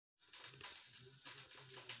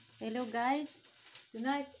Hello guys,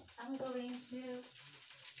 tonight I'm going to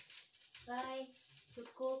try to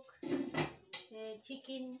cook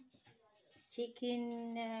chicken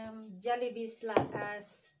Jollibee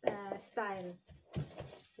style.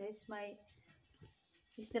 So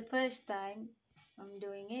it's the first time I'm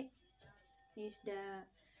doing it. It's the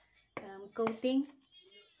coating.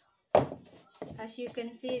 As you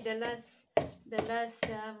can see, the last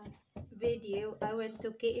video I went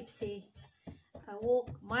to KFC. I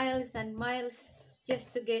walked miles and miles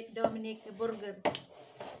just to get Dominic a burger,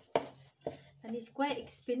 and it's quite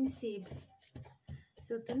expensive.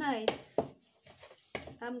 So tonight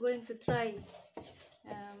I'm going to try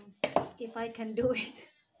if I can do it.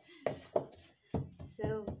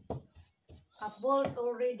 So I boiled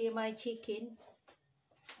already my chicken.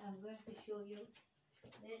 I'm going to show you.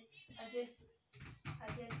 Then I just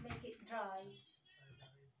make it dry.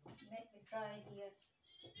 Make it dry here.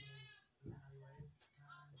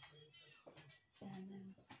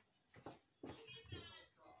 And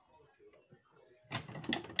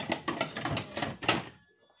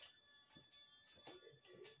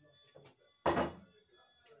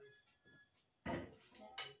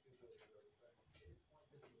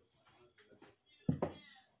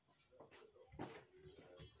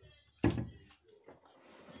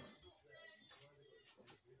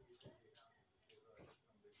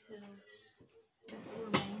so that's all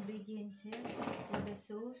my ingredients here for the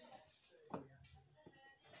sauce.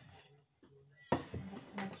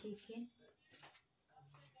 That's my chicken.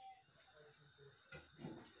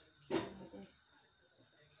 Just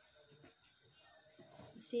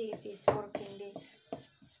see if it's working this.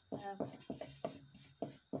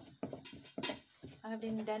 I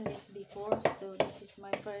haven't done this before, so this is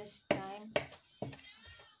my first time.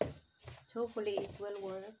 Hopefully it will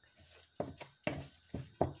work.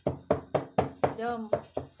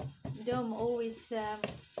 Dom always,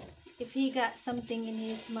 if he got something in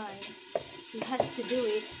his mind, he has to do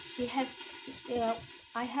it.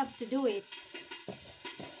 I have to do it.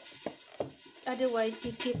 Otherwise,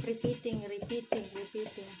 he keep repeating.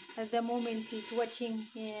 At the moment, he's watching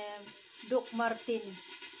Doc Martin.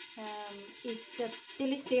 It's a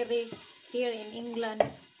teleseries here in England.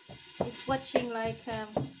 He's watching like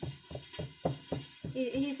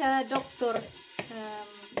he's a doctor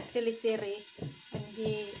teleseries, and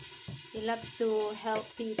he loves to help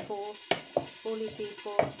people, holy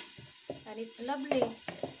people, and it's lovely,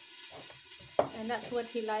 and that's what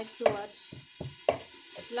he likes to watch.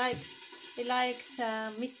 He likes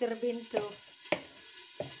Mr. Binto.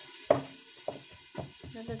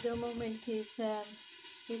 But at the moment he's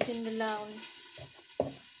in the lounge,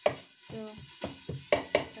 so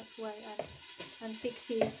that's why and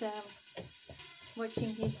Pixie's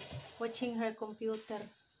watching her computer.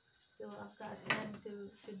 So I've got time to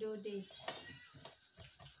do this.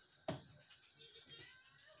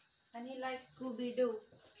 And he likes Scooby-Doo.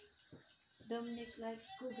 Dominic likes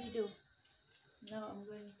Scooby-Doo. Now I'm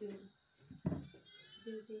going to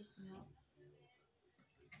do this now.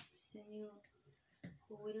 It's a new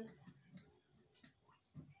oil.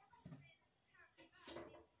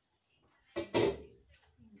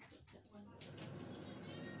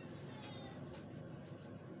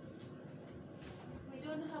 We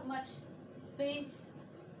don't have much space.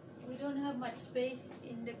 We don't have much space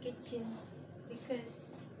in the kitchen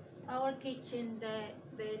because our kitchen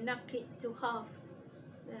they knock it to half,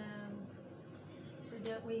 so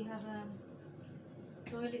that we have a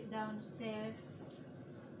toilet downstairs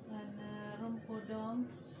and a room for Dom.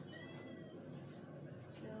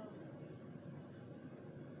 So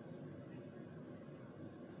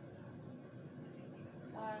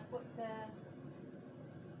I put the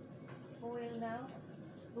oil now.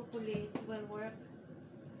 Hopefully it will work.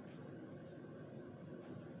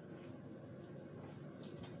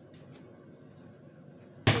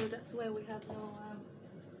 So that's why we have no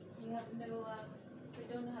we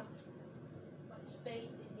don't have much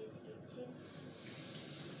space in this kitchen.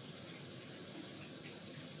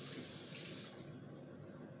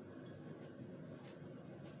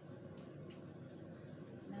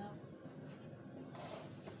 Now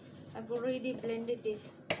I've already blended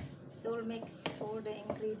this. It's all mixed, all the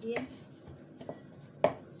ingredients.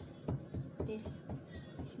 This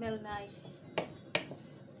smells nice.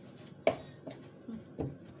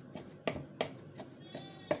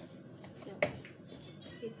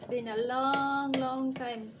 It's been a long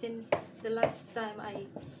time since the last time I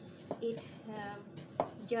eat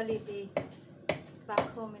Jollibee back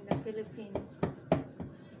home in the Philippines.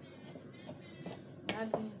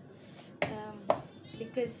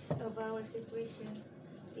 Because of our situation,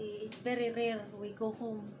 it's very rare we go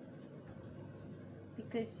home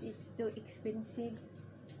because it's too expensive.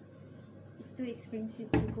 too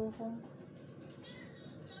expensive to go home.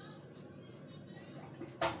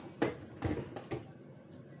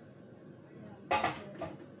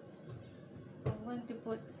 I'm going to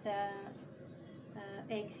put the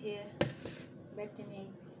eggs here, better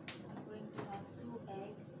eggs. I'm going to have 2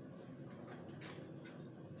 eggs.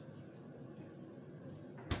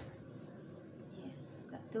 Yeah,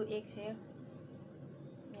 got 2 eggs here.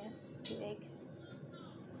 Yeah, 2 eggs.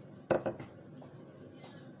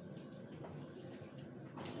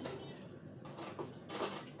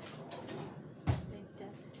 Like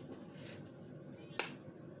that.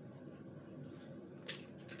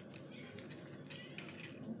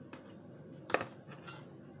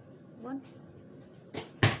 One.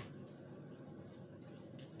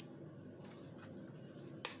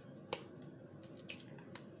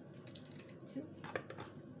 Two.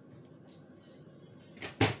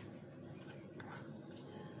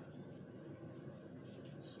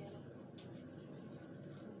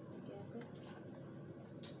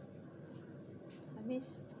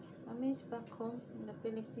 I miss back home in the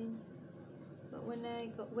Philippines, but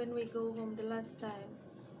when we go home the last time,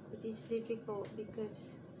 it is difficult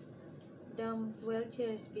because Dom's wheelchair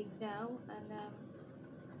is big now, and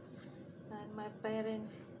my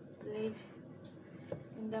parents live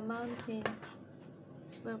in the mountain.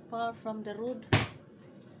 We're far from the road, so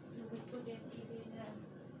we couldn't even.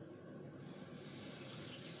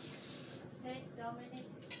 Hey, Dominic.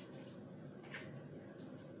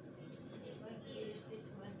 I'm going to use this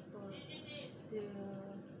one to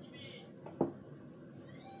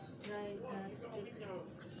try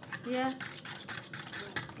yeah.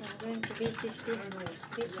 I'm going to beat this bit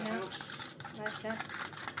now, like that.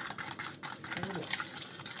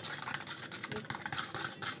 This.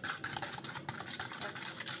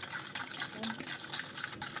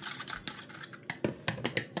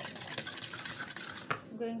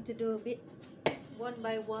 I'm going to do a bit one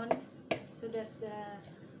by one so that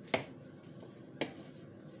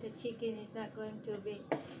the chicken is not going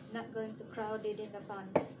to crowd it in the pan.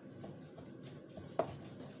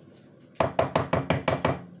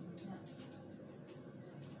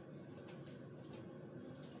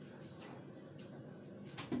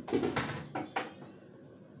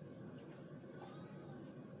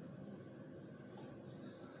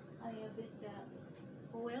 I have a bit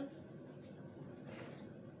oil.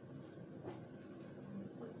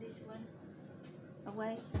 Put this one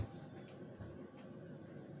away.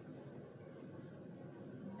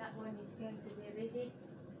 That one is going to be ready.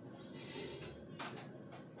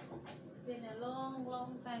 It's been a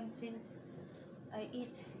long time since I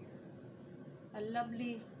eat a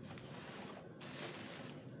lovely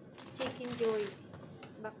chicken joy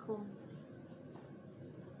back home.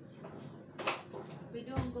 We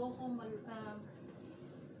don't go home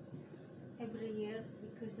every year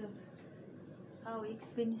because of how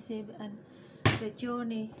expensive and the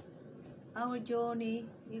journey, our journey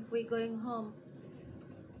if we're going home,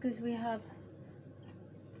 because we have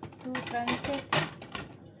 2 transits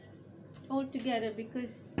all together,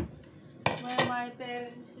 because where my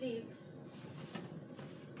parents live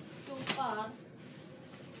too far,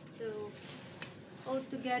 so all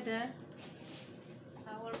together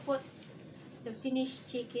I will put the finished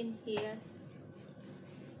chicken here.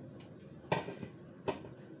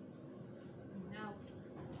 Now,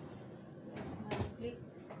 where's my clip?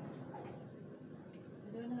 I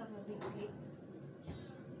don't have a big clip. I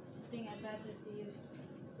think I better to use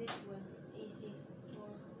this one. It's easy for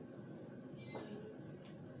use.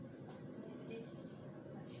 Maybe this.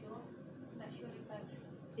 Not sure if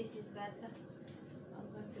this is better. I'm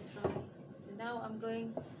going to try. So now I'm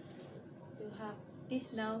going to have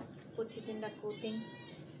this now. Put it in the coating.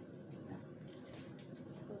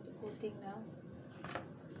 Go to coating now.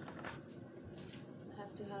 I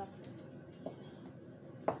have to have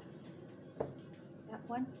that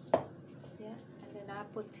one. Yeah, and then I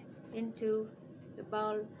put into the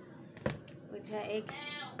bowl with the egg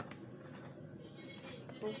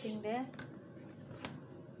coating there,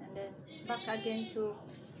 and then back again to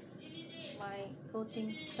my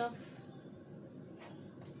coating stuff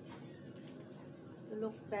to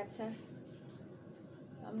look better.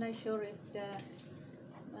 I'm not sure if the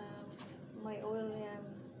my oil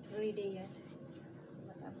ready yet,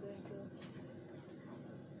 but I'm going to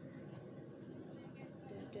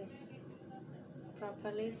do this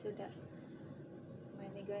properly so that when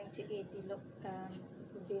we're going to eat it will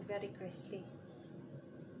be very crispy.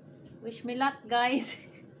 Wish me luck, guys.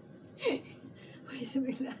 Wish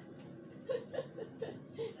me luck.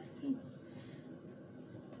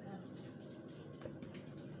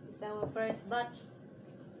 It's our first batch.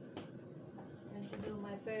 I'm going to do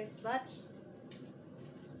my first batch.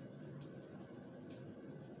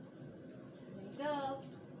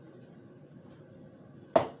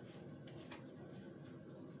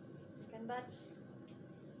 batch.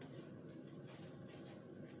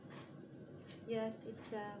 Yes, it's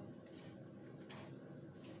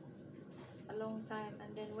a long time.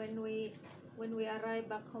 And then when we arrive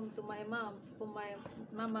back home to my mom, to my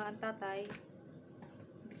mama and tatay,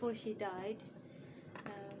 before she died,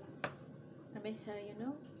 I miss her, you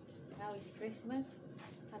know. Now it's Christmas.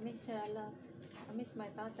 I miss her a lot. I miss my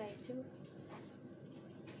tatay too.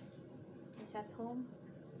 He's at home.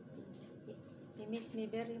 He missed me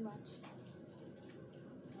very much.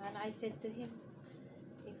 And I said to him,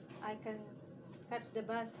 if I can catch the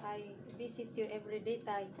bus, I visit you every day,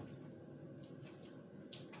 Tay.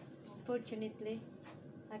 Unfortunately,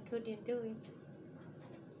 I couldn't do it.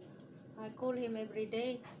 I call him every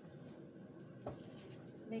day,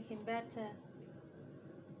 make him better.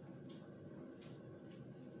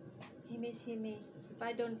 He misses me. If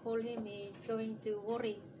I don't call him, he's going to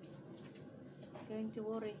worry.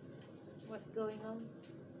 What's going on.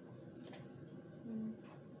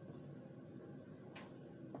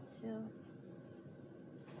 So I'm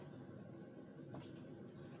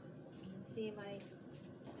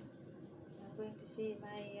going to see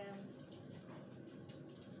my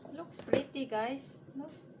looks pretty, guys. No?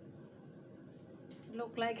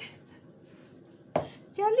 Look like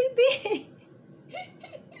Jollibee.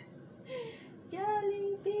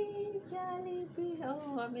 Jollibee.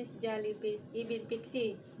 Oh, I miss Jollibee. Even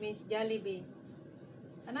Pixie miss Jollibee.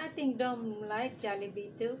 And I think Dom like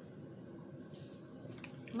Jollibee too.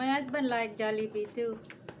 My husband like Jollibee too.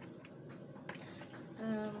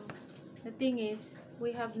 The thing is,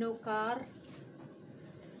 we have no car.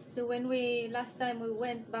 So when last time we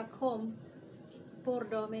went back home, poor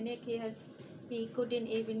Dominic, he couldn't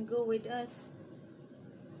even go with us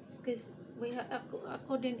because I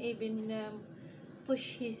couldn't even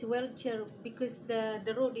push his wheelchair because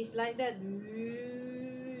the road is like that,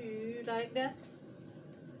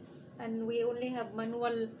 and we only have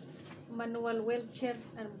manual wheelchair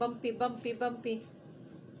and bumpy.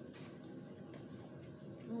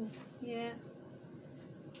 Yeah,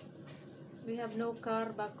 we have no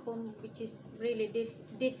car back home, which is really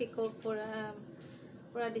difficult for a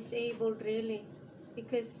disabled, really,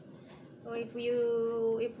 because if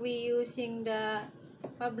we using the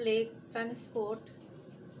public transport,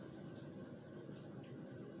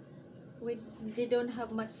 they don't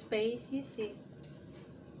have much space, you see.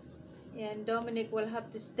 And Dominic will have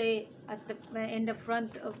to stay at in the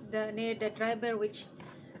front of near the driver, which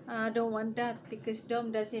I don't want that, because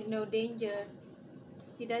Dom doesn't know danger.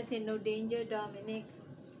 He doesn't know danger, Dominic.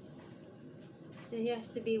 So he has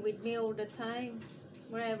to be with me all the time.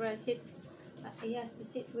 Wherever I sit, he has to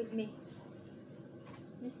sit with me.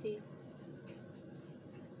 You see.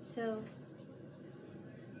 So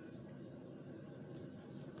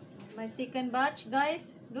my second batch,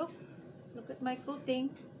 guys. Look at my coating.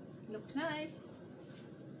 Looks nice.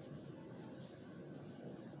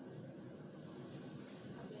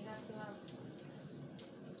 We have to have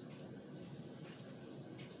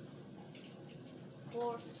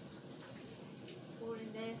 4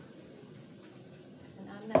 in there, and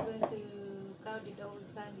I'm not going to crowd it all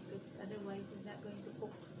the time because otherwise he's not going to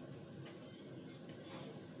cook.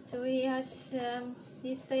 So he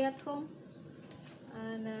stay at home,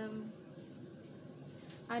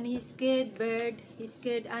 and he's scared bird, he's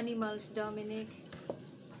scared animals, Dominic.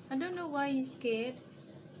 I don't know why he's scared.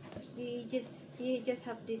 He just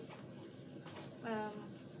have this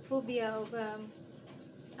phobia of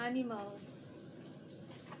animals.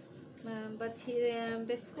 But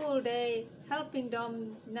the school, they helping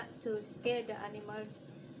Dom not to scare the animals.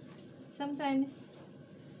 Sometimes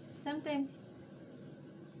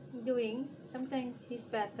he's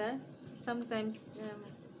better, sometimes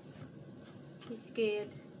he's scared.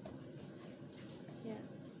 Yeah.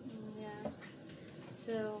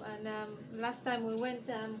 So, and last time we went,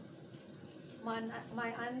 my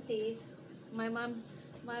auntie, my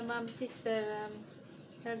mom's sister,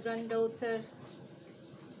 her granddaughter,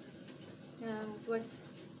 it was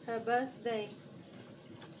her birthday,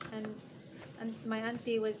 and my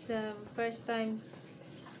auntie was first time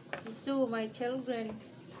she saw my children.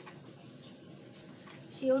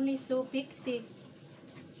 She only saw Pixie.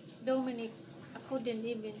 Dominic, I couldn't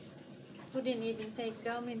even take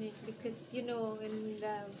Dominic because, you know, in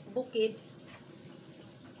the Bukid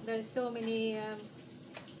there's so many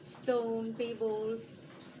stone pebbles,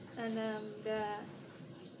 and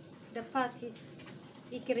the path is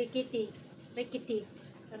rickety,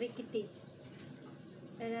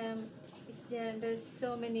 and there's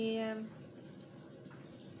so many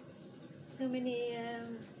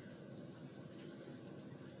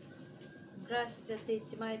grass that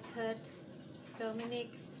it might hurt Dominic.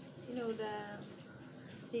 You know,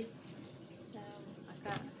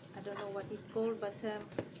 I don't know what it's called, but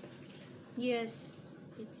yes,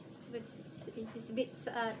 it is a bit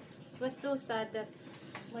sad. It was so sad that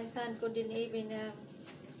my son couldn't even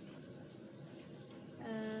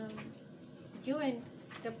join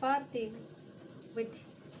the party with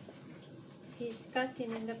his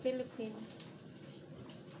cousin in the Philippines.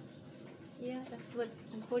 Yeah, that's what,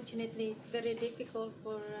 unfortunately, it's very difficult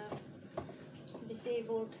for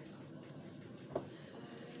disabled.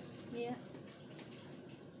 Yeah.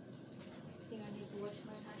 I think I need to wash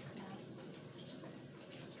my hands now.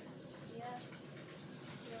 Yeah.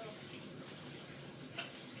 So,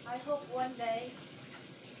 I hope one day,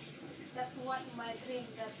 that's what my dream,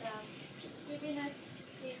 that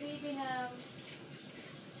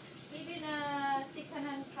even a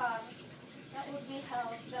second-hand car, that would be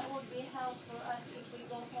help. That would be help for us if we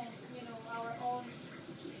go home, you know, our own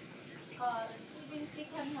car. Even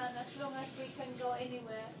second-hand, as long as we can go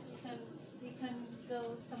anywhere, we can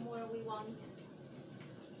go somewhere we want.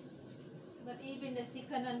 But even the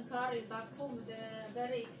second-hand car back home, they're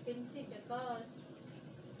very expensive. The cars,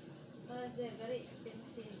 they're very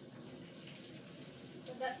expensive.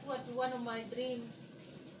 So that's what one of my dreams.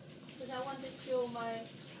 Because I want to show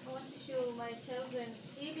my children.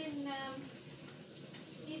 Even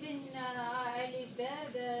I live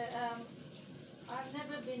there. I've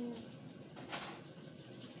never been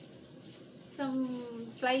some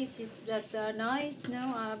places that are nice.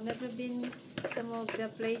 No, I've never been some of the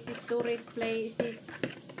places, tourist places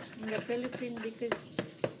in the Philippines, because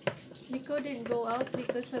we couldn't go out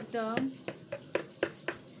because of them.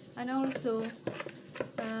 And also,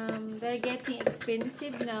 they're getting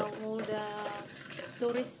expensive now, all the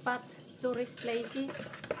tourist places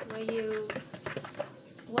where you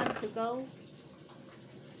want to go.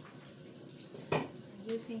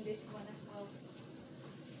 Using this one as well.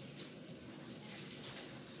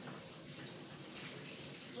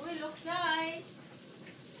 Oh, it looks nice.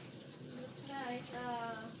 It looks nice.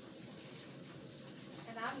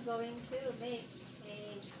 And I'm going to make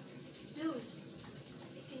a shoes.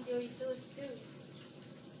 You can do shoes too.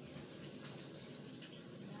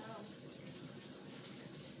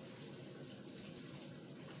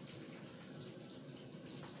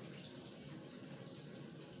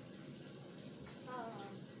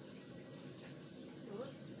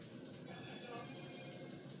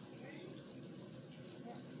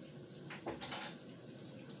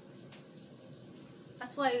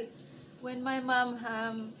 That's why when my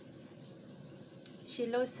mom she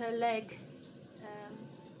lost her leg,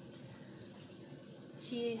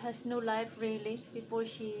 she has no life really before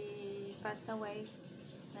she passed away,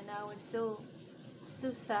 and I was so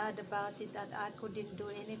sad about it that I couldn't do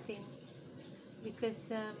anything,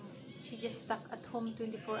 because she just stuck at home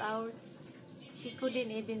 24 hours. She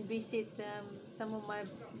couldn't even visit some of my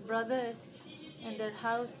brothers and their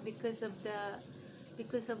house because of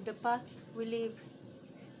the path we live.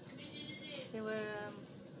 They were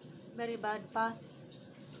very bad path.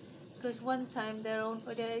 Because one time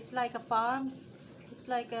it's like a farm. It's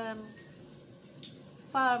like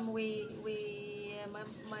farm.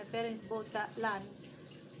 My parents bought that land,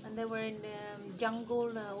 and they were in the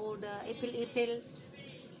jungle, all the ipil,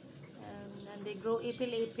 and they grow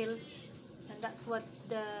ipil, and that's what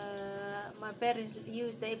my parents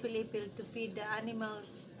used the ipil to feed the animals,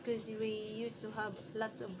 because we used to have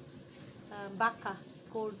lots of baka,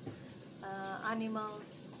 called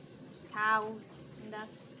animals, cows, and that,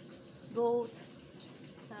 goat,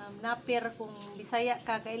 napir kung Bisaya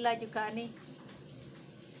ka, kaila jud ka ani.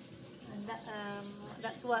 And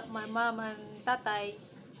that's what my mom and tatay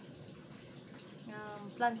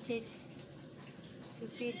planted to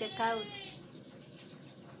feed the cows,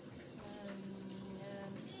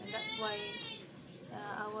 and that's why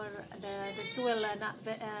the soil are not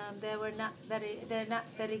they're not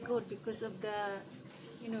very good, because of the,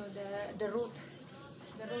 you know, the root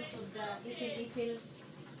of the ipil.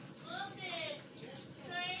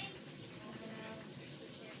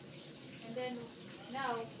 And then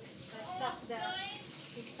now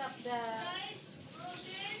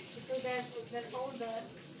because they're older,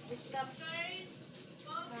 we stop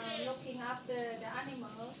looking after the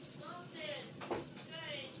animals,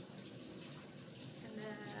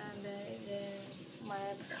 and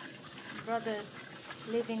my brothers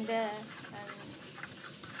living there, and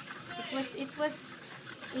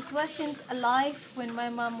it wasn't alive when my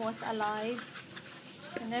mom was alive.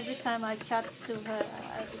 And every time I chat to her,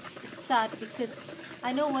 it's sad, because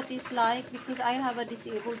I know what it's like, because I have a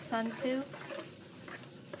disabled son too.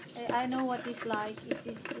 I know what it's like.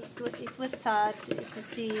 It was sad to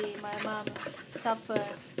see my mom suffer.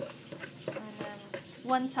 And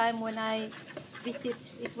one time when I visit,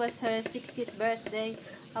 it was her 60th birthday.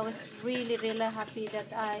 I was really happy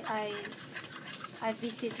that I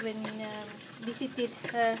visited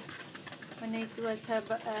her when it was her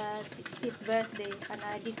 60th birthday, and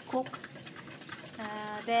I did cook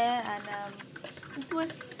there, and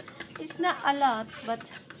it's not a lot, but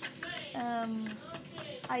um,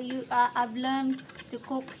 I've learned to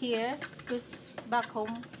cook here, because back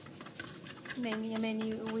home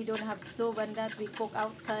we don't have stove, and that we cook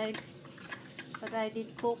outside. But I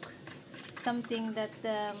did cook something that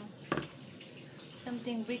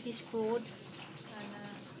something British food,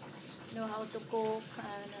 and know how to cook,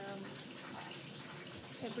 and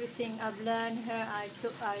everything I've learned her, I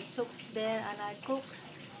took there and I cook,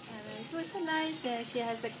 and it was so nice. She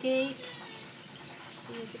has a cake.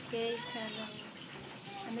 She has a cake,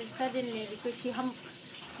 and then suddenly, because she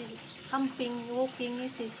humping, walking, you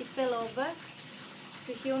see, she fell over.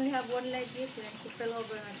 Because she only have one leg, you see, and she fell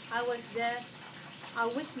over. And I was there. I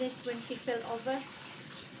witnessed when she fell over.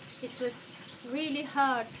 It was really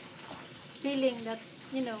hard feeling that,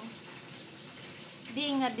 you know,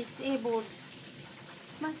 being a disabled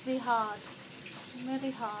must be hard,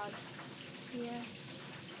 very hard, yeah,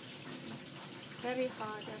 very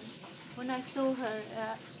hard. And when I saw her,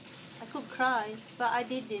 I could cry, but I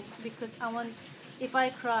didn't, because I want, if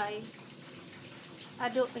I cry, I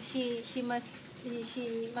don't, she must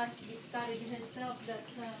discourage herself, that,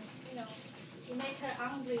 you know, it make her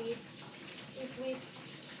angry if we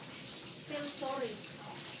feel sorry.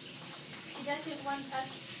 She doesn't want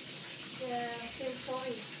us to feel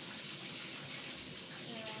sorry.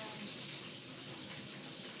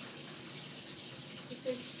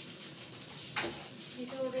 Because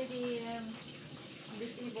she's already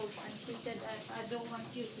disabled, and she said, I don't want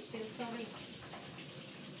you to feel sorry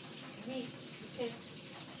for me, because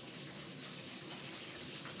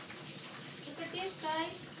look at this,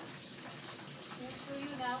 guys. I'll show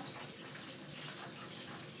you now.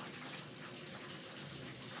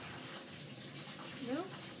 Look,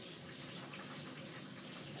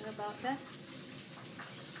 what about that?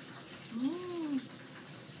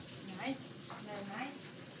 Nice, very nice.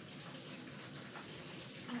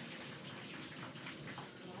 Wow.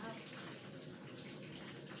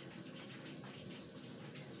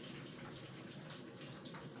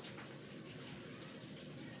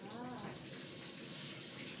 Wow.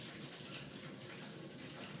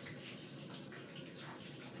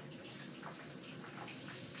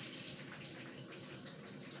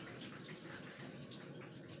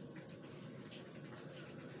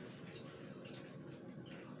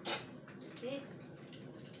 This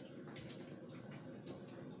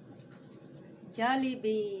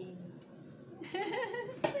Jollibee.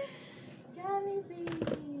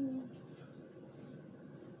 Jollibee.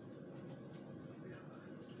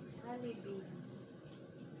 Jollibee.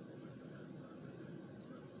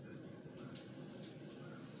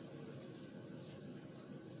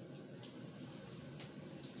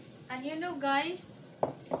 And you know, guys,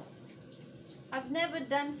 I've never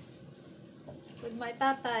danced with my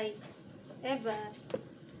tatay ever.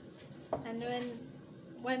 And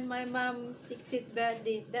when my mom's 60th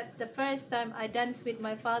birthday, that's the first time I danced with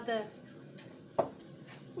my father.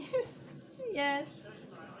 Yes.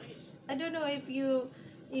 I don't know if you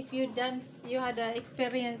dance, you had an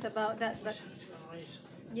experience about that, but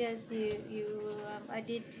yes, I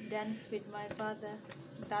did dance with my father,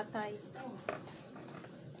 tatay.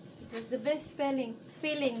 It was the best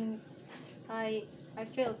feelings I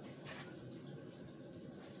felt.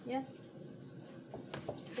 Yeah,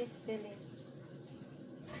 best feeling.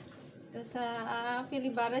 Because I feel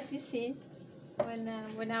embarrassed, you see,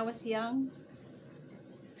 when I was young.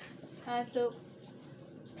 I thought,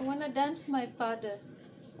 I wanna dance my father.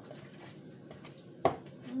 I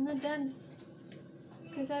wanna dance,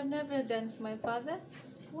 because I've never danced my father.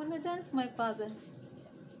 I wanna dance my father.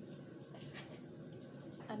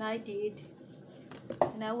 And I did.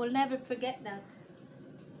 And I will never forget that.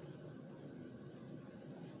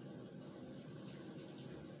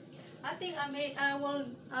 I think I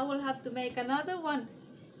will have to make another one.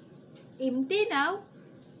 Empty now.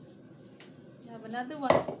 I have another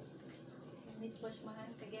one. I need to wash my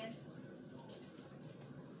hands again.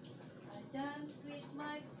 I dance with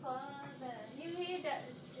my father. You hear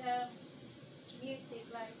that music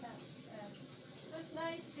like that? It was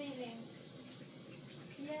nice feeling.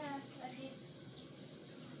 Yeah, I did.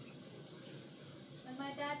 And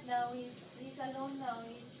my dad now, he's alone now.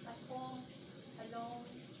 He's at home alone.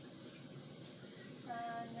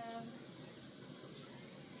 And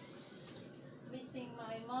missing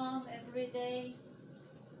my mom every day.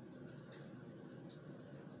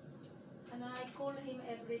 And I call him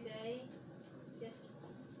every day, just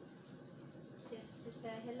to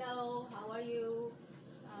say hello, how are you?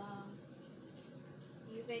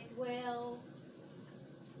 you ate well.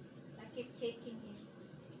 I keep checking him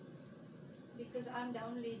because I'm the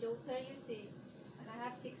only daughter, you see, and I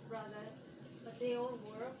have 6 brothers, but they all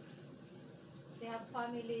work. They have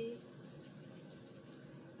families,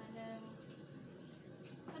 and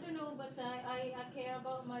I don't know, but I care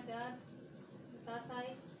about my dad,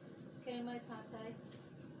 tatay, care my tatay,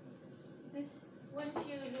 because once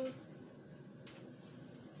you lose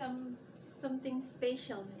something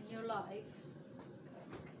special in your life,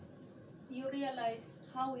 you realize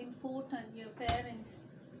how important your parents.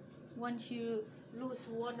 Once you lose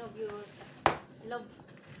one of your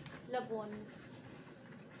loved ones,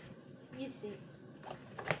 you see.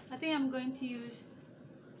 I think I'm going to use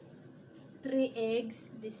 3 eggs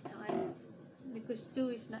this time because 2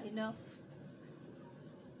 is not enough.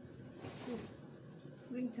 I'm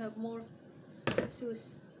going to have more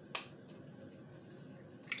sauce.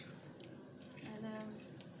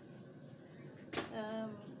 And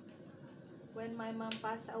when my mom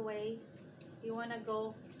passed away, you wanna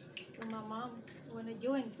go to my mom, you wanna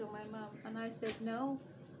join to my mom, and I said no.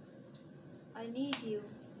 I need you.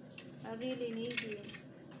 I really need you.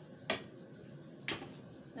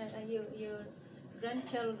 And your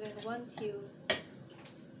grandchildren want you.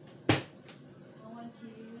 I want to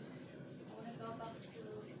use. I wanna go back to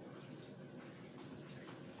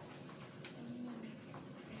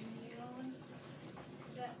onion.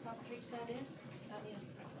 That paprika there. Yeah.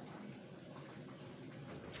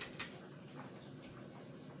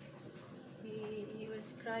 He was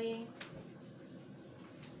crying.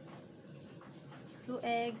 2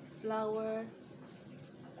 eggs, flour,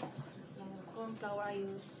 corn flour I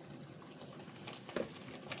use.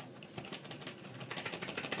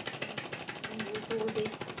 And use all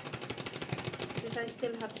this because I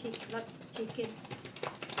still have lots of chicken.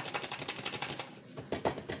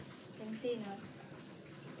 Container.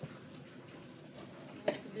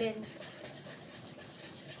 Blend.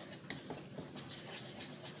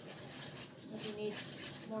 You need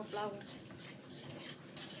more flour.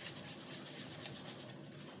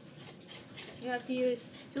 You have to use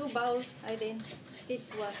 2 bowls. I think this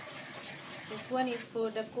one. This one is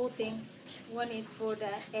for the coating. One is for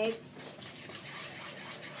the eggs.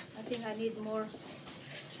 I think I need more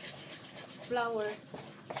flour.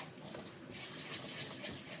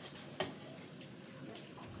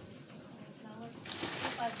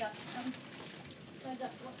 If I got some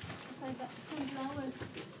flour.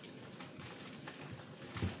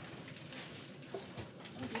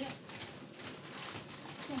 Oh yeah.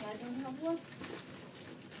 I think I don't have one.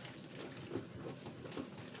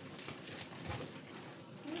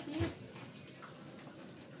 Oh dear.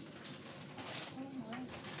 Oh my.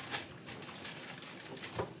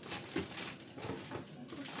 I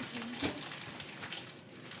put it in here.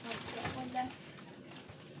 Oh, that one there.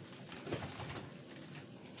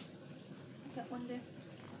 That one there.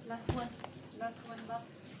 Last one back.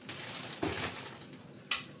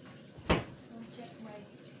 I'll check my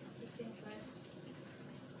chicken first.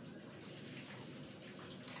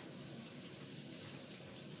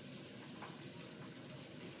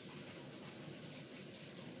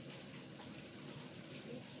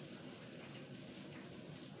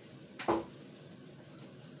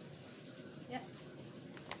 Yeah.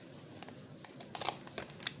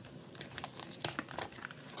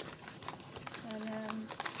 And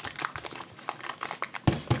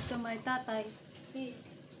to my tatay, please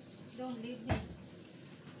don't leave me.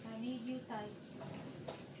 I need you, tay.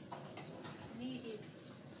 I need you.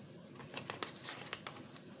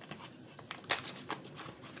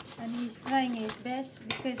 And he's trying his best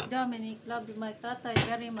because Dominic loved my tatay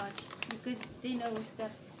very much because they know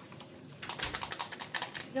that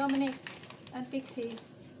Dominic and Pixie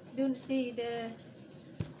don't see the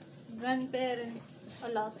grandparents a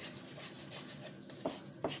lot.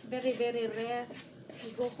 Very, very rare to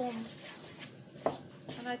go home.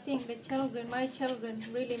 And I think the children, my children,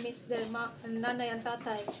 really miss their nanay and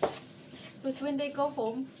tatay. Because when they go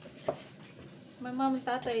home, my mom and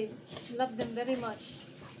tatay love them very much.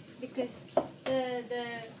 Because the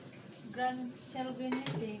grandchildren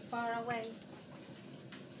is far away.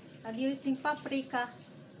 I'm using paprika.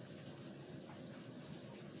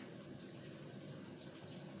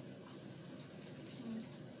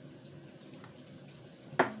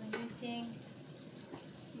 I'm using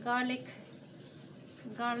garlic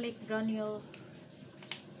granules.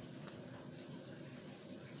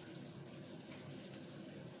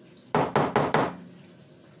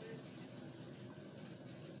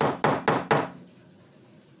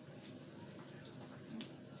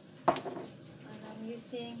 And I'm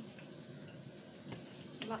using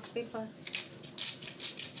black pepper.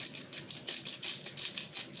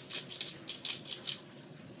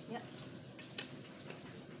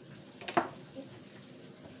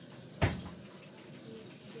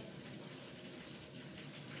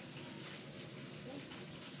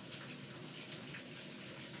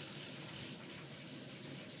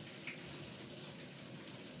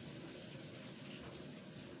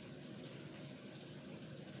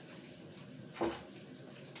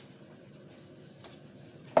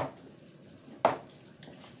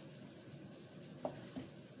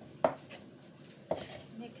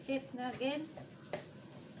 it now again.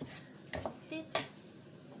 Mix it.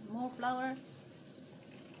 More flour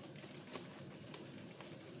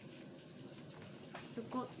to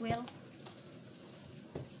coat well.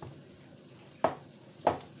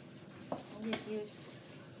 And use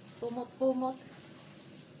pumot.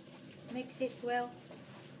 Mix it well.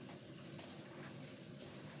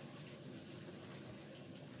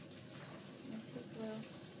 Mix it well.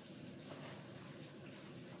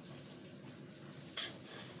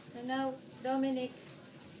 And now Dominic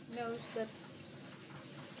knows that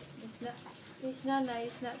his Nana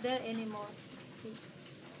is not there anymore.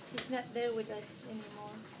 She's not there with us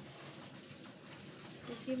anymore.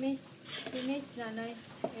 So she miss Nana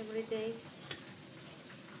every day.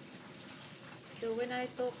 So when I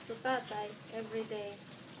talk to Tatay every day,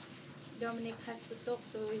 Dominic has to talk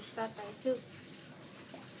to his Tatay too.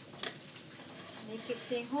 And he keeps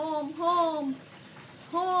saying, home, home,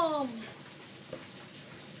 home.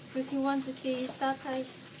 Because he wants to see his Tatay.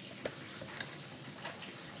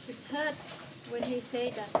 It's hurt when he say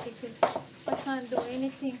that because I can't do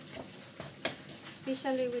anything,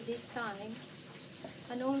 especially with this time.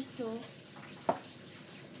 And also,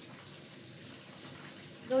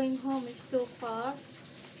 going home is too far,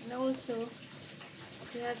 and also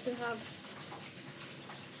you have to have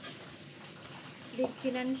big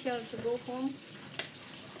financial to go home.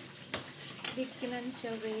 Big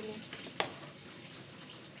financial really.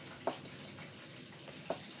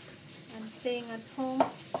 And staying at home,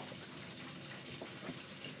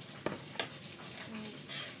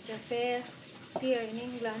 the fare here in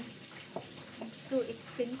England, it's too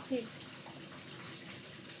expensive.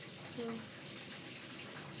 So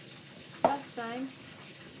last time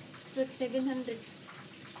it was £700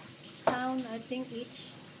 I think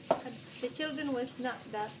each. And the children was not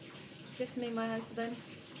that, just me, my husband,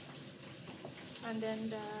 and then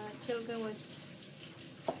the children was,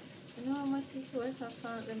 I know how much it was, I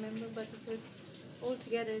can't remember, but it was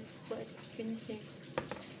altogether quite expensive.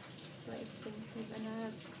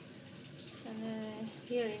 And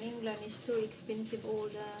here in England it's too expensive. All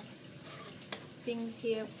the things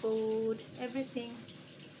here, food, everything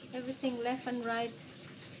left and right,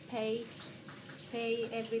 pay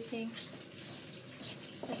everything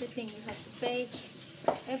you have to pay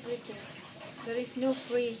everything. There is no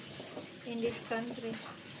free in this country.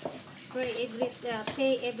 Pay everything,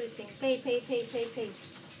 pay everything, everything, pay everything,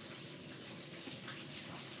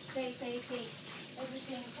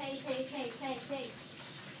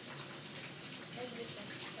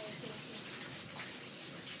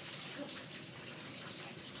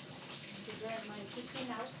 to grab my chicken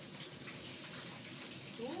out.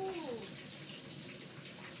 Ooh,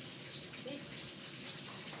 this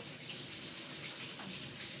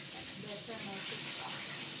better my chicken.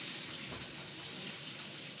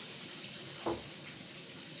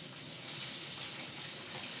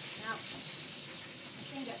 Now, I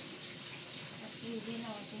think that's easy now,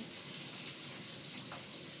 I think.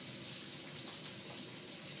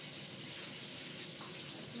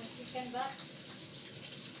 That's my chicken back.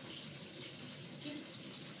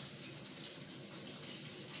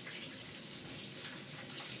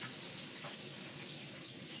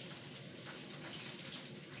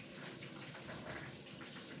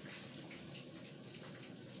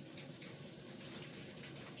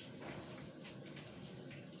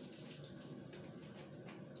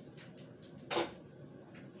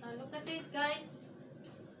 Look at this, guys.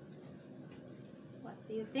 What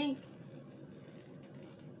do you think?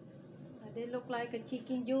 They look like a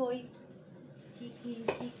chicken joy.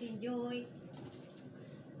 Chicken joy.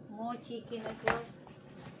 More chicken as well.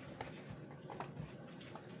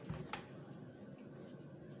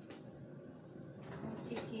 More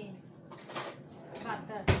chicken.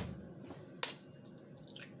 Butter.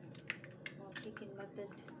 More chicken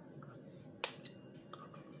buttered.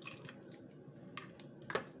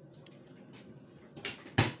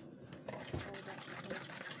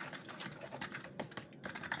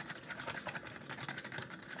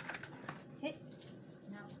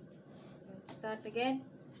 Start again.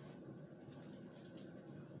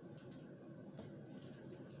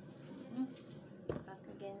 Back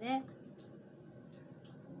again there.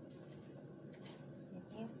 In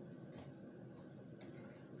here.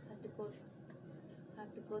 Have to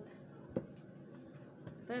coat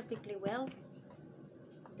perfectly well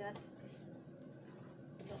so that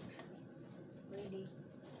it looks really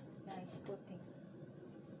nice coating.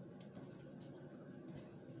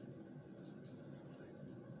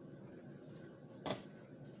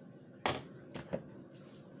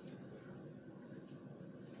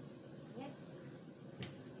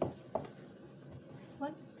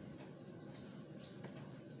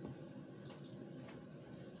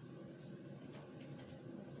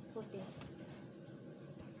 put this.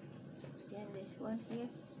 Then this one here.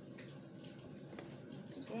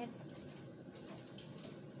 Then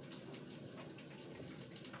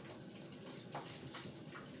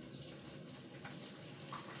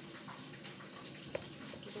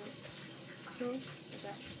so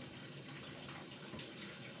that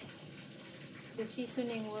the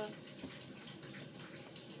seasoning will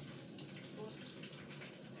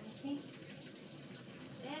okay.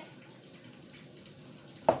 Yeah.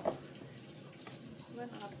 When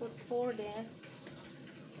I put 4 there,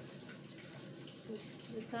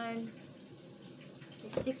 the time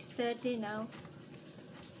is 6:30 now,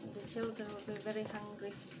 and the children will be very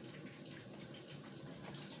hungry.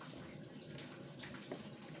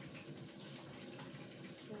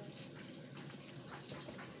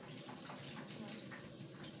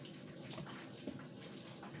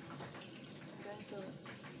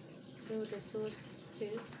 Do the sauce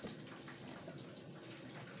too.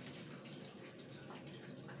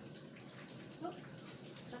 Oh,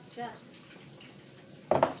 like that.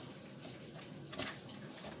 I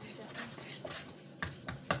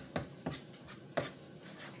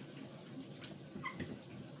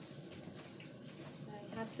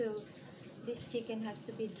have to. This chicken has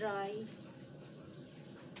to be dry.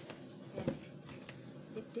 Yeah.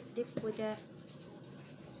 Dip with the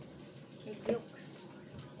egg yolk.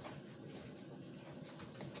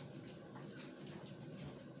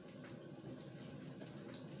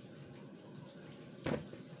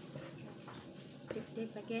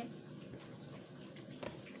 Dip again.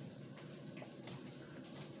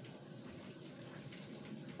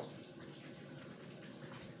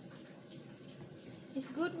 It's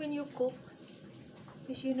good when you cook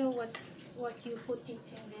because you know what you put it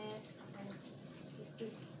in there, and if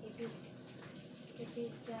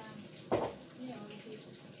it's you know, if it's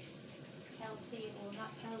healthy or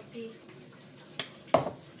not healthy. So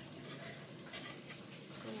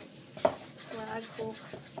when I cook,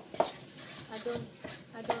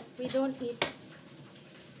 we don't eat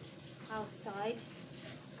outside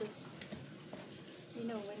because, you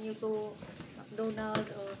know, when you go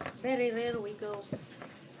McDonald's, or very rare we go,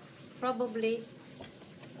 probably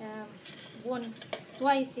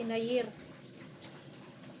twice in a year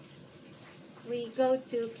we go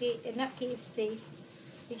to not KFC,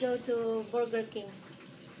 we go to Burger King.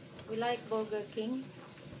 We like Burger King,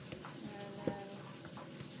 and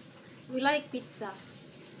we like pizza,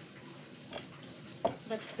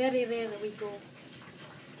 but very rare we go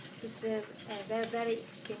because they're very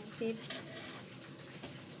expensive.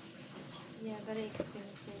 Yeah, very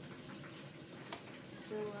expensive.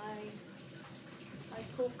 So I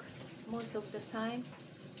cook most of the time.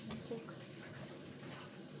 I cook.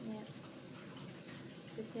 Yeah,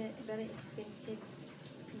 because they're very expensive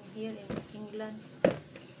here in England.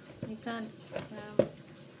 You can't.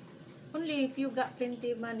 Only if you got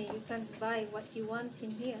plenty of money, you can buy what you want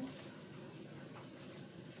in here.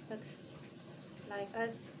 But like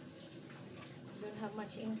us, don't have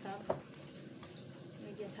much income.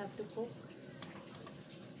 We just have to cook.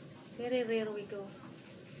 Very rare we go.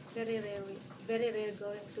 Very rare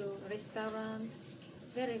going to restaurant.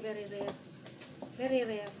 Very rare. Very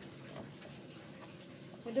rare.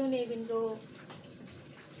 We don't even go.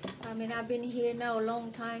 I mean, I've been here now a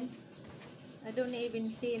long time. I don't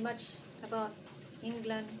even see much about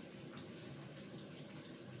England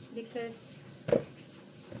because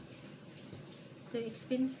too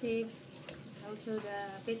expensive. Also the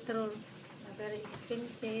petrol very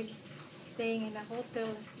expensive. Staying in a hotel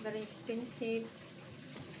very expensive.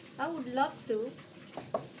 I would love to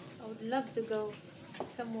go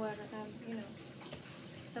somewhere, you know,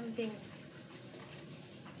 something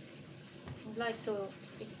I'd like to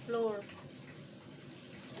explore,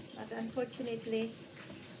 but unfortunately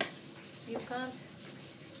you can't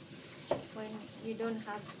when you don't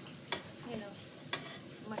have, you know,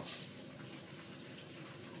 much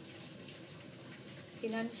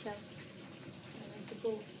financial. I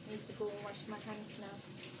need to go wash my hands now.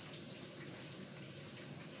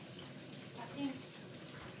 I think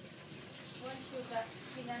once you got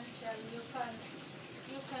financial, you can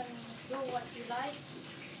do what you like.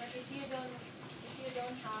 But if you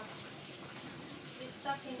don't have, you're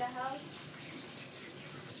stuck in the house.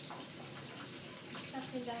 Stuck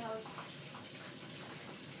in the house.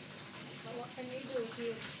 But what can you do if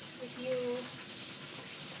you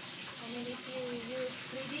use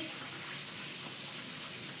credit?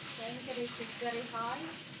 The interest is very high.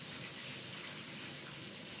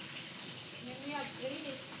 When you have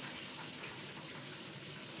credit,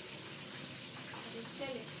 it's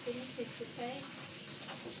still expensive to pay,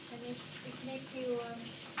 and it makes you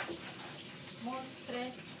more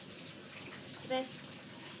stress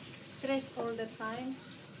stress all the time.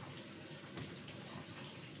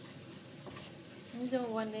 I don't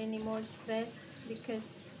want any more stress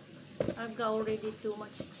because I've got already too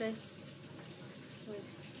much stress. With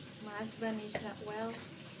my husband is not well.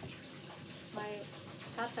 My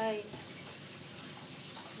tatay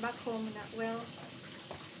back home not well.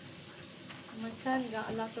 My son got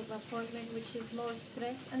a lot of appointment, which is more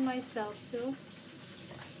stress, and myself too.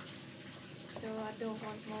 So I don't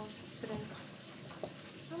want more stress.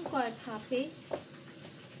 I'm quite happy.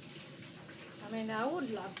 I mean, I would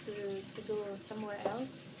love to go somewhere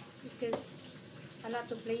else because a lot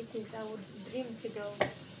of places I would dream to go.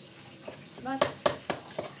 But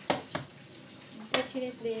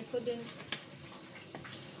unfortunately, I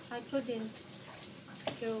couldn't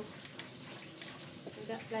go to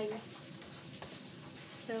that place.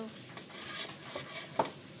 So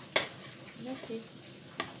that's it.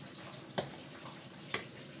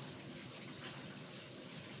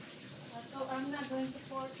 So I'm not going to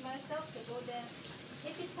force myself to go there.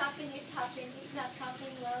 If it's happening, it's happening. If not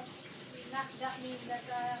happening, well, that means that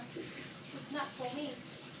it's not for me.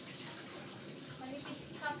 And if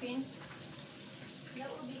it's happening, that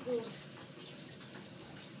will be good.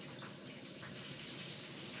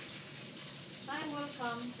 Time will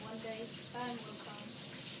come one day. Time will come.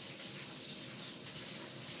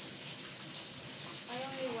 I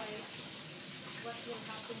only wait what will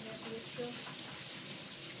happen in the future.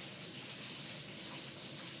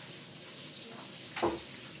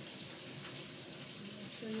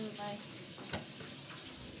 Show you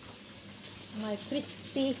my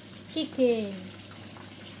crispy chicken.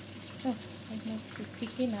 Oh, I make crispy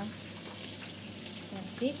chicken now.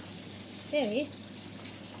 That's it. There is.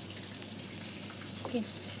 Okay.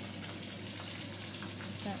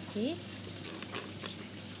 That's it.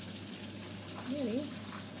 Really?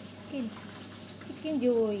 Chicken. Chicken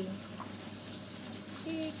joy.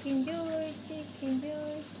 Chicken joy. Chicken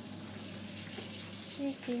joy.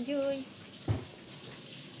 Chicken joy.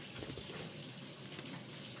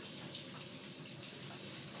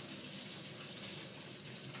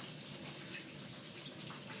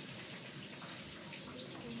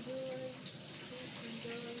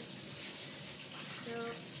 So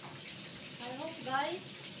I hope guys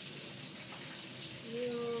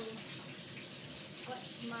you watch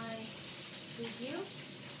my video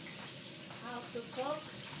how to cook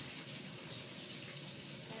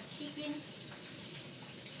chicken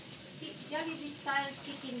Jollibee style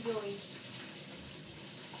chicken joy.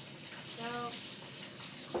 So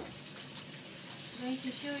I'm going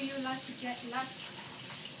to show you last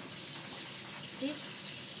this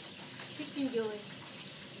chicken joy.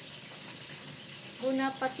 Bon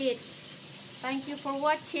appetit. Thank you for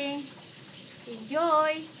watching.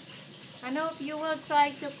 Enjoy. I hope you will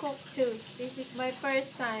try to cook too. This is my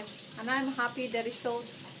first time and I'm happy the result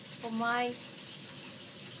of my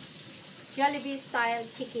Jollibee style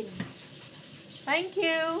chicken. Thank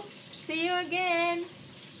you. See you again.